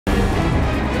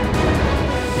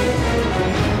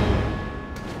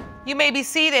You may be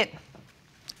seated.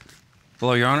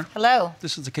 Hello, Your Honor. Hello.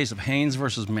 This is the case of Haynes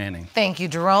versus Manning. Thank you,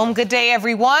 Jerome. Good day,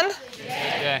 everyone. Good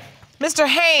day. Mr.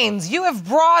 Haynes, you have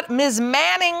brought Ms.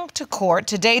 Manning to court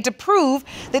today to prove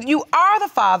that you are the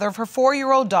father of her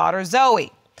 4-year-old daughter, Zoe.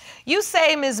 You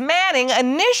say Ms. Manning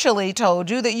initially told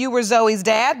you that you were Zoe's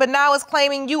dad, but now is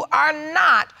claiming you are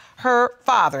not her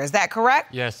father. Is that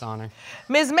correct? Yes, Honor.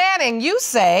 Ms. Manning, you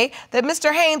say that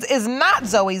Mr. Haynes is not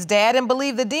Zoe's dad and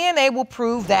believe the DNA will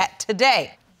prove that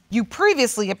today. You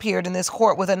previously appeared in this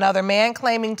court with another man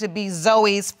claiming to be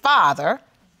Zoe's father.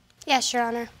 Yes, Your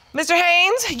Honor. Mr.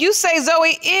 Haynes, you say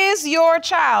Zoe is your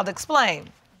child. Explain.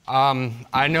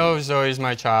 I know Zoe's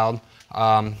my child.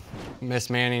 Miss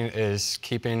Manning is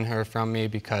keeping her from me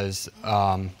because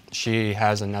she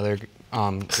has another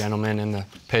gentleman in the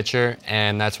picture,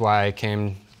 and that's why I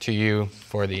came to you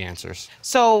for the answers.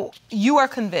 So you are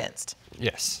convinced,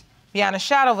 Yes. beyond a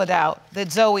shadow of a doubt,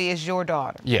 that Zoe is your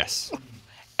daughter. Yes.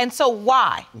 And so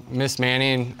why? Miss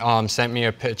Manning sent me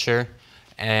a picture,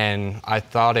 and I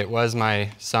thought it was my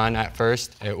son at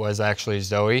first. It was actually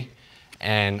Zoe.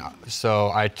 And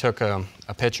so I took a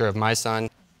picture of my son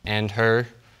and her,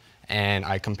 and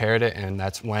I compared it, and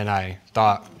that's when I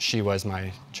thought she was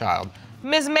my child.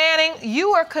 Ms. Manning,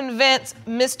 you are convinced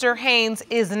Mr. Haynes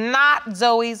is not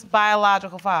Zoe's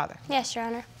biological father. Yes, Your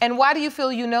Honor. And why do you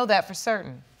feel you know that for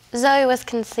certain? Zoe was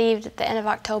conceived at the end of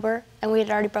October, and we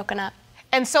had already broken up.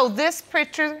 And so this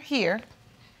picture here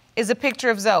is a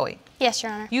picture of Zoe. Yes,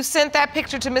 Your Honor. You sent that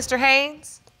picture to Mr.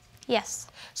 Haynes? Yes.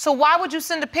 So why would you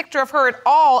send a picture of her at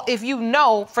all if you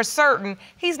know for certain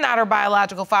he's not her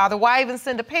biological father? Why even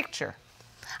send a picture?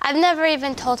 I've never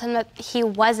even told him that he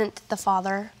wasn't the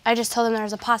father. I just told him there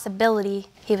was a possibility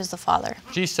he was the father.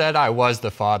 She said I was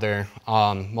the father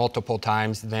multiple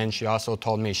times. Then she also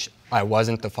told me I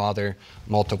wasn't the father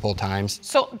multiple times.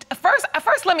 So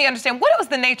first let me understand, what was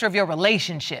the nature of your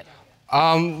relationship?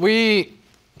 We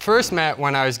first met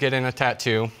when I was getting a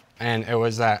tattoo, and it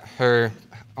was at her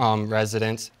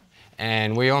residence.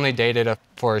 And we only dated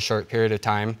for a short period of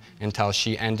time until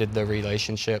she ended the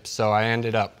relationship. So I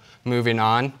ended up moving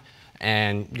on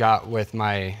and got with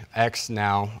my ex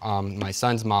now, my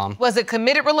son's mom. Was it a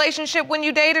committed relationship when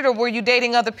you dated, or were you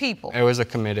dating other people? It was a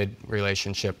committed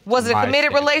relationship. Was it a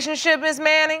committed relationship, Ms.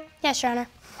 Manning? Yes, Your Honor.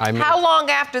 How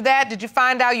long after that did you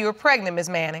find out you were pregnant, Ms.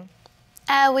 Manning?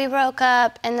 We broke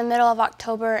up in the middle of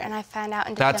October, and I found out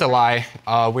in December. That's a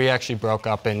lie. We actually broke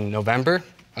up in November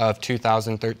of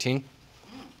 2013.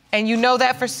 And you know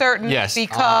that for certain? Yes.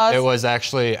 Because? It was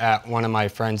actually at one of my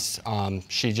friends.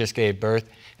 She just gave birth,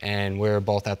 and we were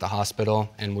both at the hospital,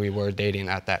 and we were dating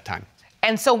at that time.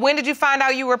 And so when did you find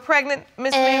out you were pregnant,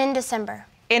 Ms. Manning? In December.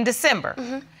 In December.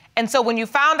 Mm-hmm. And so when you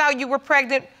found out you were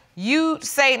pregnant, you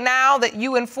say now that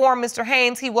you informed Mr.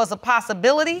 Haynes he was a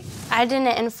possibility? I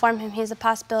didn't inform him he was a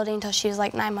possibility until she was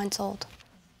like 9 months old.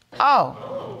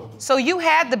 Oh. So you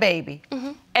had the baby,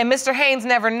 and Mr. Haynes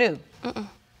never knew?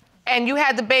 And you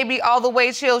had the baby all the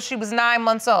way till she was 9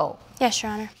 months old? Yes,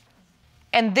 Your Honor.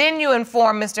 And then you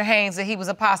informed Mr. Haynes that he was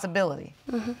a possibility?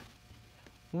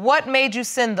 What made you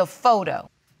send the photo?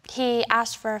 He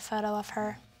asked for a photo of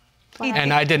her.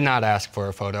 And I did not ask for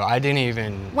a photo. I didn't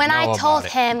even When know I about told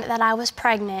it. him that I was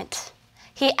pregnant,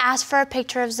 he asked for a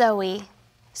picture of Zoe,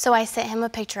 so I sent him a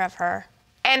picture of her.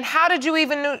 And how did you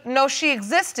even know she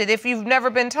existed if you've never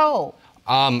been told?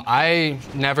 I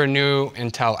never knew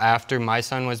until after my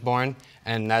son was born,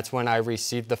 and that's when I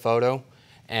received the photo,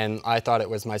 and I thought it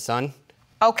was my son.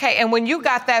 Okay, and when you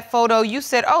got that photo, you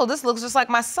said, oh, this looks just like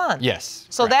my son. Yes.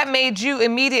 So correct. that made you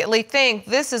immediately think,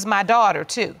 this is my daughter,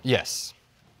 too. Yes.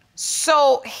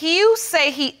 So you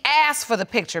say he asked for the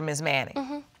picture, Ms.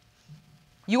 Manning.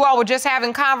 You all were just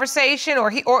having conversation,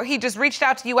 or he just reached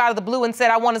out to you out of the blue and said,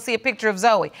 I want to see a picture of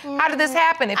Zoe. How did this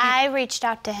happen? I reached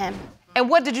out to him. And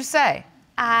what did you say?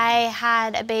 I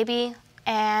had a baby,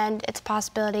 and it's a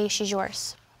possibility she's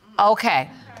yours. Okay.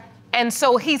 And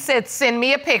so he said, send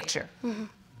me a picture.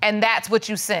 And that's what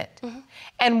you sent.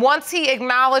 And once he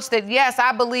acknowledged that, yes,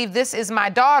 I believe this is my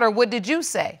daughter, what did you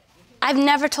say? I've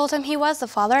never told him he was the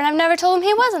father, and I've never told him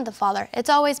he wasn't the father. It's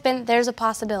always been, there's a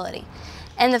possibility.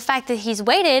 And the fact that he's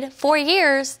waited 4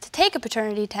 years to take a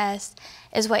paternity test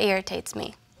is what irritates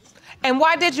me. And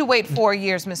why did you wait 4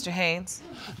 years, Mr. Haynes?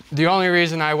 The only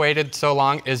reason I waited so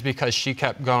long is because she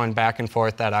kept going back and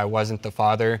forth that I wasn't the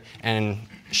father, and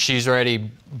she's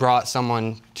already brought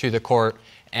someone to the court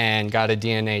and got a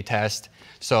DNA test.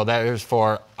 So that was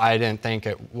I didn't think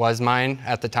it was mine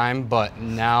at the time, but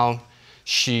now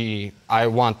I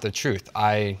want the truth.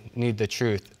 I need the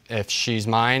truth. If she's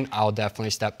mine, I'll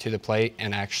definitely step to the plate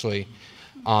and actually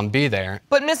be there.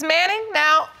 But Ms. Manning,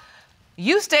 now,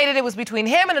 You stated it was between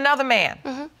him and another man.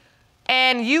 Mm-hmm.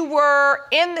 And you were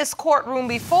in this courtroom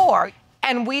before,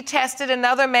 and we tested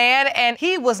another man, and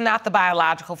he was not the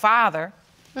biological father.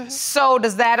 Mm-hmm. So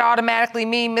does that automatically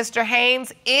mean Mr.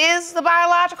 Haynes is the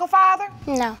biological father?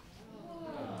 No.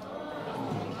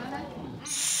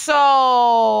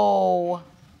 So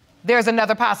there's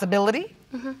another possibility?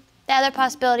 Mm-hmm. The other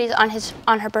possibility is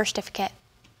on her birth certificate.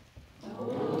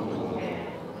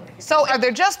 So are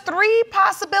there just 3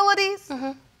 possibilities?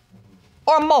 Mm-hmm.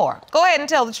 Or more? Go ahead and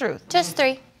tell the truth. Just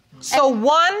 3. So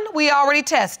 1 we already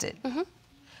tested. Mm-hmm.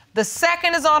 The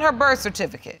 2nd is on her birth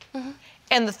certificate. Mm-hmm.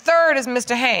 And the 3rd is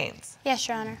Mr. Haynes. Yes,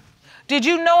 Your Honor. Did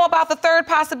you know about the 3rd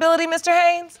possibility, Mr.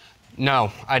 Haynes?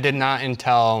 No, I did not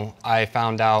until I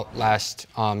found out last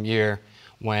year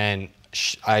when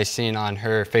I seen on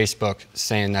her Facebook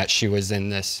saying that she was in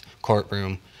this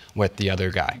courtroom with the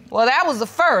other guy. Well, that was the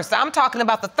 1st. I'm talking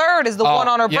about the 3rd is the one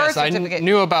on her birth certificate. Yes, I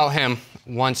knew about him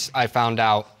once I found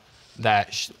out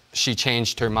that she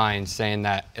changed her mind saying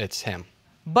that it's him.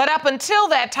 But up until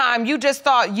that time, you just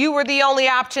thought you were the only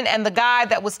option and the guy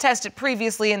that was tested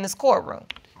previously in this courtroom.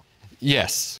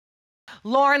 Yes.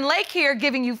 Lauren Lake here,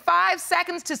 giving you 5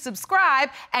 seconds to subscribe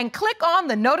and click on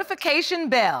the notification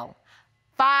bell.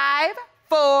 5,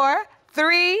 4,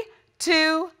 3,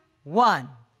 2, 1.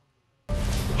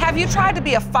 Have you tried to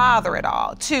be a father at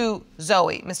all to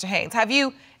Zoe, Mr. Haynes? Have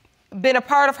you been a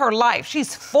part of her life?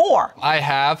 She's 4. I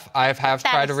have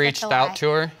tried to reach out to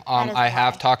her. I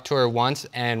have talked to her once,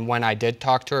 and when I did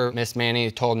talk to her, Miss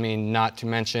Manny told me not to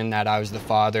mention that I was the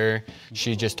father.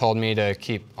 She just told me to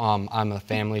keep, I'm a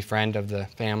family friend of the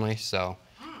family, so.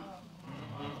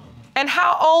 And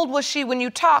how old was she when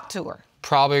you talked to her?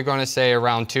 Probably going to say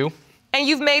around 2. And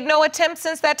you've made no attempt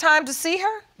since that time to see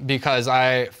her? Because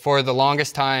for the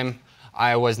longest time,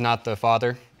 I was not the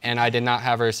father, and I did not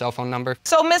have her cell phone number.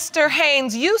 So, Mr.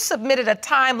 Haynes, you submitted a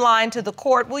timeline to the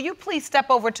court. Will you please step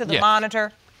over to the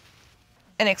monitor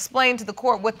and explain to the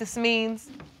court what this means?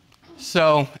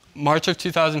 So, March of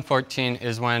 2014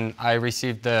 is when I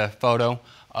received the photo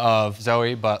of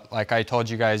Zoe, but like I told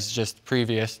you guys just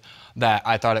previous, that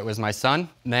I thought it was my son.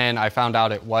 Then I found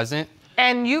out it wasn't.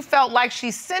 And you felt like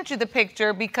she sent you the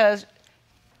picture because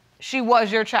she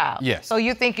was your child? Yes. So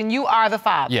you're thinking you are the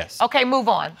father? Yes. Okay, move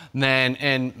on. Then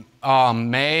in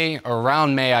May, or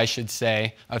around May, I should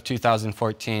say, of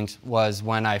 2014 was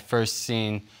when I first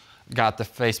got the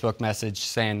Facebook message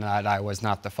saying that I was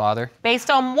not the father. Based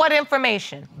on what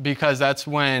information? Because that's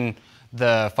when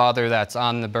the father that's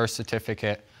on the birth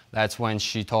certificate, that's when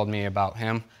she told me about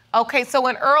him. Okay, so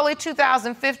in early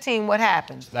 2015, what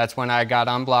happened? That's when I got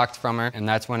unblocked from her, and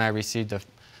that's when I received a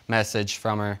message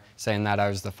from her saying that I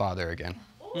was the father again.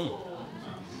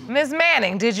 Ms.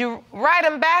 Manning, did you write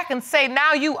him back and say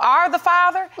now you are the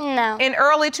father? No. In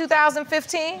early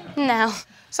 2015? No.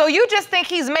 So you just think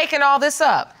he's making all this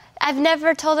up? I've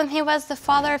never told him he was the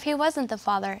father if he wasn't the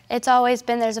father. It's always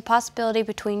been there's a possibility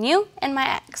between you and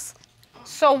my ex.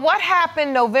 So what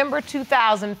happened November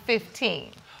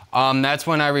 2015? That's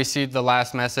when I received the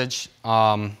last message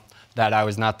that I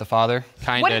was not the father.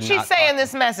 What did she say in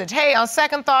this message? Hey, on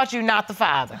second thought, you're not the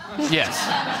father. Yes,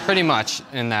 pretty much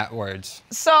in that words.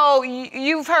 So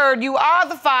you've heard you are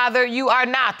the father, you are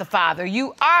not the father.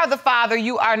 You are the father,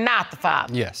 you are not the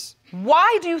father. Yes.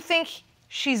 Why do you think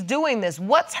she's doing this?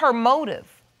 What's her motive?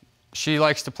 She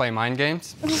likes to play mind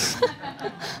games.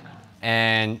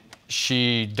 And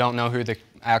she don't know who the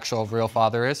actual real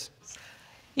father is.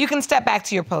 You can step back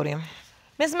to your podium.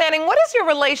 Ms. Manning, what is your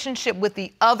relationship with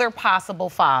the other possible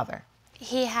father?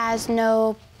 He has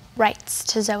no rights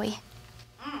to Zoe.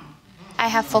 I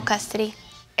have full custody.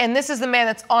 And this is the man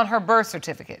that's on her birth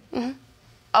certificate? Mm-hmm.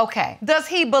 Okay. Does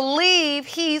he believe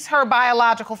he's her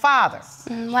biological father?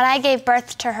 When I gave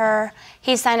birth to her,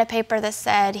 he signed a paper that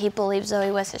said he believed Zoe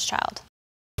was his child.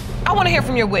 I want to hear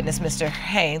from your witness, Mr.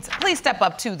 Haynes. Please step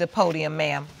up to the podium,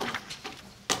 ma'am.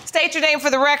 State your name for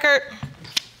the record.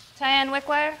 Diane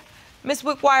Wickwire. Ms.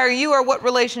 Wickwire, you are what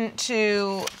relation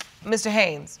to Mr.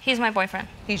 Haynes? He's my boyfriend.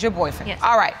 He's your boyfriend? Yes.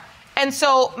 All right. And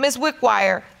so, Ms.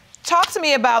 Wickwire, talk to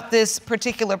me about this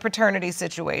particular paternity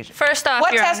situation. First off,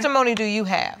 what Your Honor, testimony do you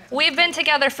have? we've been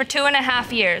together for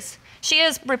 2.5 years. She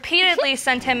has repeatedly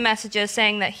sent him messages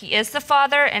saying that he is the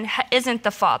father and isn't the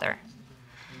father.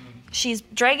 She's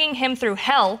dragging him through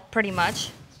hell, pretty much.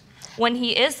 When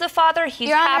he is the father, he's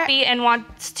Your Honor, happy and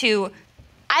wants to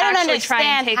I don't actually try and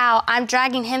understand take... how I'm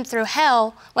dragging him through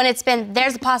hell when it's been,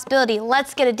 there's a possibility,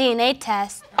 let's get a DNA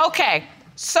test. Okay.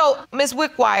 So, Ms.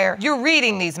 Wickwire, you're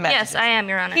reading these messages. Yes, I am,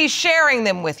 Your Honor. He's sharing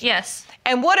them with you. Yes.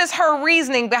 And what is her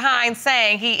reasoning behind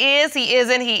saying he is, he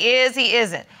isn't, he is, he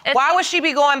isn't? Why would she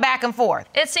be going back and forth?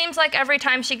 It seems like every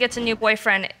time she gets a new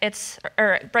boyfriend,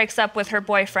 or breaks up with her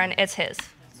boyfriend, it's his.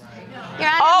 Your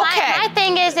Honor, Okay. my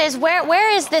thing is where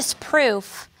is this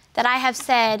proof that I have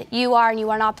said you are and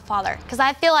you are not the father? Because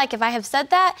I feel like if I have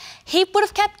said that, he would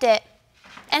have kept it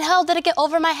and held it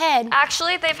over my head.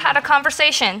 Actually, they've had a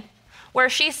conversation where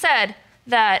she said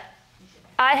that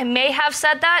I may have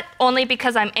said that only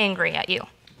because I'm angry at you.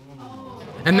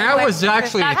 And that was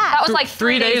actually That was like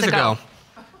 3 days ago.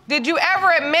 Did you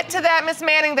ever admit to that, Miss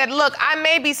Manning, that, look, I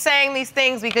may be saying these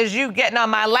things because you getting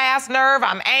on my last nerve,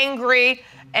 I'm angry,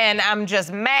 and I'm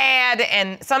just mad,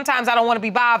 and sometimes I don't want to be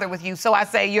bothered with you, so I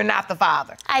say you're not the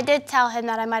father? I did tell him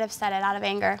that I might have said it out of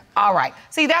anger. All right.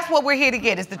 See, that's what we're here to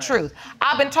get, is the truth.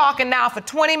 I've been talking now for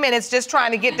 20 minutes just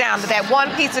trying to get down to that one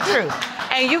piece of truth.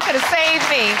 And you could have saved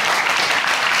me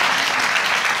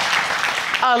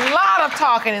a lot of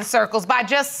talking in circles by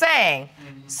just saying,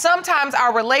 sometimes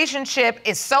our relationship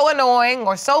is so annoying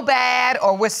or so bad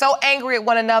or we're so angry at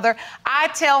one another, I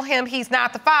tell him he's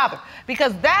not the father.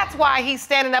 Because that's why he's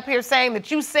standing up here saying that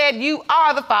you said you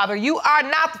are the father, you are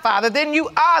not the father, then you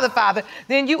are the father,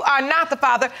 then you are not the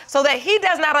father, so that he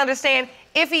does not understand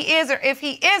if he is or if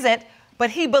he isn't,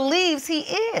 but he believes he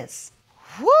is.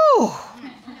 Whew.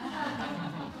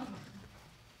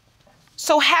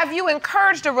 So have you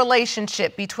encouraged a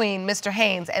relationship between Mr.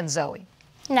 Haynes and Zoe?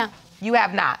 No. You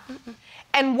have not.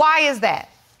 And why is that?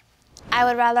 I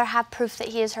would rather have proof that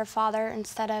he is her father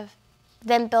instead of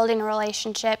them building a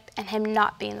relationship and him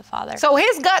not being the father. So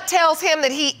his gut tells him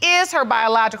that he is her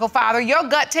biological father. Your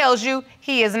gut tells you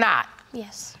he is not.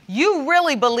 Yes. You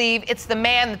really believe it's the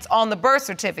man that's on the birth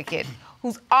certificate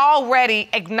who's already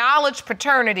acknowledged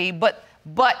paternity but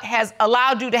has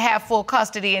allowed you to have full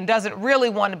custody and doesn't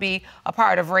really want to be a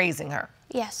part of raising her.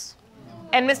 Yes.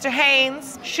 And Mr.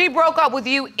 Haynes, she broke up with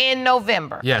you in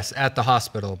November. Yes, at the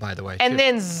hospital, by the way. And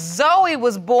then Zoe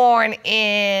was born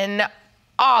in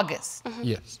August.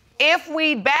 Yes. If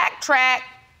we backtrack,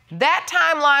 that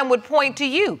timeline would point to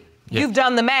you. Yeah. You've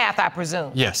done the math, I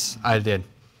presume. Yes, I did.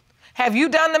 Have you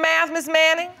done the math, Miss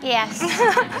Manning? Yes.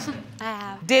 I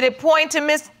have. Did it point to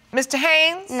Mr.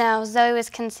 Haynes? No, Zoe was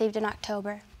conceived in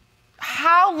October.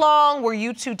 How long were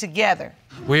you two together?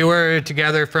 We were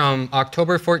together from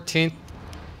October 14th,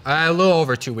 a little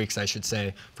over 2 weeks, I should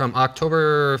say, from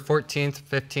October 14th,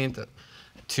 15th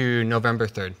to November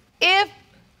 3rd. If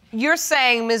you're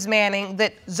saying, Ms. Manning,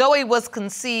 that Zoe was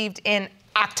conceived in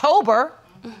October,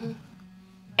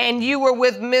 and you were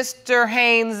with Mr.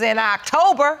 Haynes in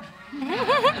October,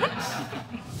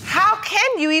 how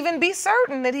can you even be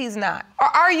certain that he's not? Or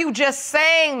are you just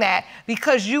saying that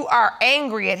because you are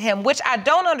angry at him, which I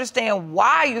don't understand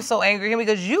why you're so angry at him,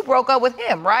 because you broke up with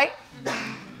him, right?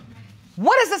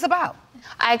 What is this about?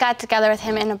 I got together with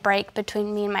him in a break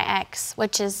between me and my ex,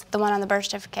 which is the one on the birth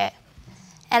certificate.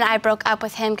 And I broke up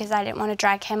with him because I didn't want to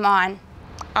drag him on.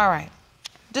 All right.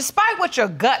 Despite what your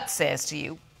gut says to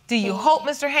you, do you hope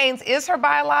Mr. Haynes is her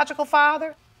biological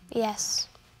father? Yes.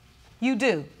 You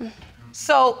do.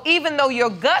 So even though your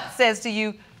gut says to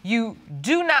you, you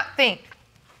do not think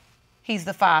he's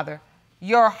the father,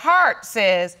 your heart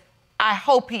says, I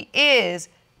hope he is,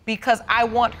 because I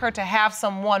want her to have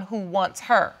someone who wants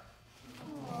her.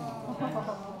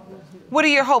 What are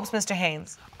your hopes, Mr.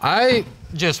 Haynes? I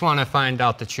just want to find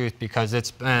out the truth because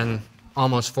it's been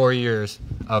almost 4 years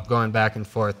of going back and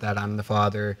forth that I'm the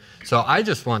father. So I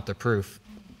just want the proof.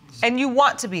 And you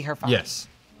want to be her father? Yes.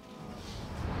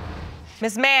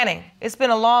 Miss Manning, it's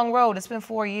been a long road. It's been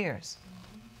 4 years.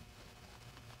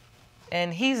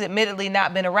 And he's admittedly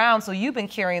not been around, so you've been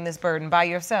carrying this burden by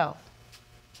yourself.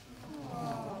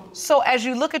 So as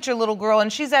you look at your little girl,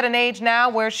 and she's at an age now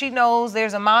where she knows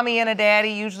there's a mommy and a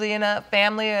daddy, usually in a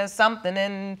family or something,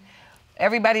 and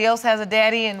everybody else has a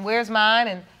daddy, and where's mine?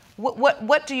 And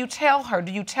what do you tell her?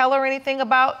 Do you tell her anything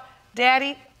about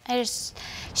daddy?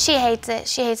 She hates it.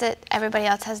 She hates it. Everybody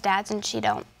else has dads and she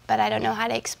don't. But I don't know how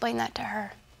to explain that to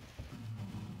her.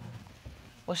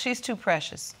 Well, she's too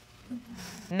precious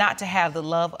not to have the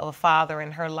love of a father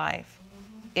in her life,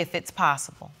 if it's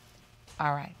possible.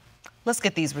 All right, let's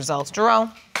get these results.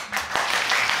 Jerome.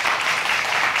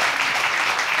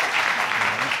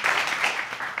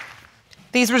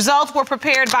 These results were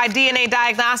prepared by DNA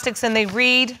Diagnostics, and they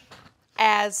read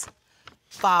as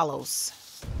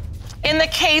follows. In the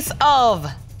case of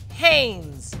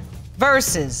Haynes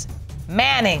versus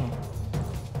Manning,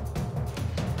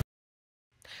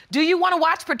 do you want to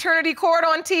watch Paternity Court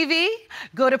on TV?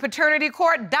 Go to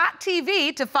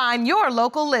paternitycourt.tv to find your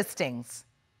local listings.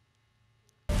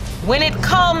 When it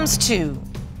comes to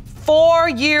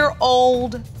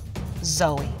 4-year-old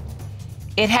Zoe.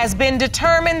 It has been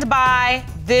determined by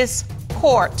this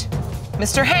court.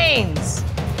 Mr. Haynes,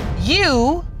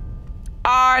 you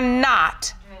are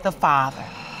not the father.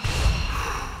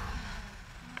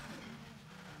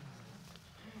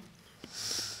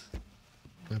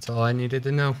 That's all I needed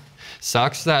to know.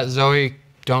 Sucks that Zoe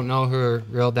don't know her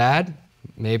real dad.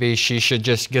 Maybe she should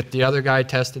just get the other guy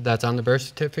tested that's on the birth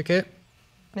certificate.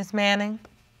 Miss Manning,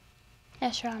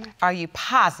 Yes, Your Honor. are you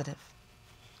positive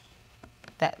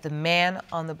that the man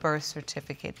on the birth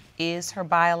certificate is her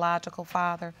biological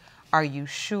father? Are you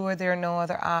sure there are no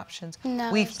other options?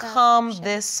 No, We've there's no come option.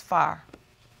 this far.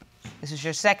 This is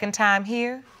your second time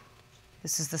here.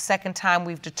 This is the second time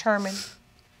we've determined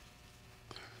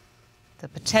the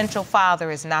potential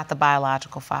father is not the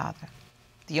biological father.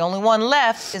 The only one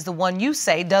left is the one you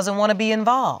say doesn't want to be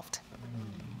involved.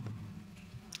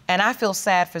 And I feel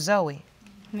sad for Zoe.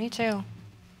 Me too.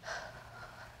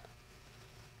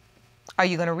 Are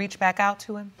you going to reach back out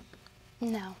to him?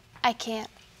 No, I can't.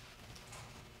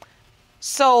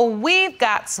 So we've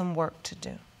got some work to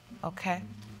do, okay?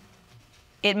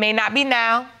 It may not be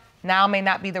now. Now may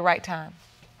not be the right time.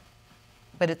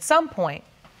 But at some point,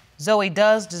 Zoe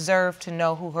does deserve to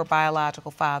know who her biological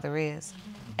father is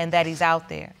and that he's out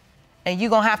there. And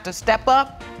you're going to have to step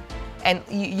up, and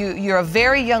you're a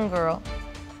very young girl,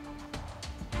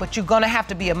 but you're going to have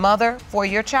to be a mother for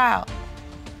your child.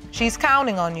 She's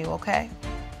counting on you, okay?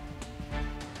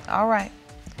 All right.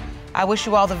 I wish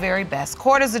you all the very best.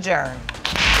 Court is adjourned.